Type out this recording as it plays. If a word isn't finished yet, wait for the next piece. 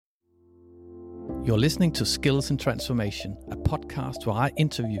You're listening to Skills in Transformation, a podcast where I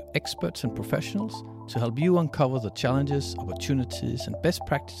interview experts and professionals to help you uncover the challenges, opportunities, and best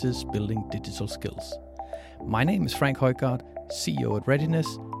practices building digital skills. My name is Frank Højgaard, CEO at Readiness,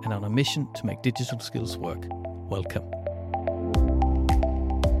 and on a mission to make digital skills work. Welcome.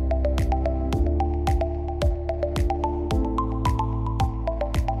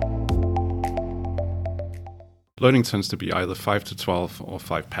 Learning tends to be either 5 to 12 or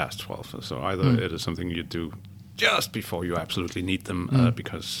 5 past 12. So either it is something you do just before you absolutely need them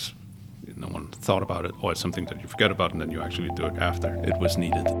because no one thought about it, or it's something that you forget about and then you actually do it after it was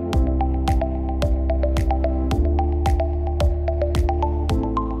needed.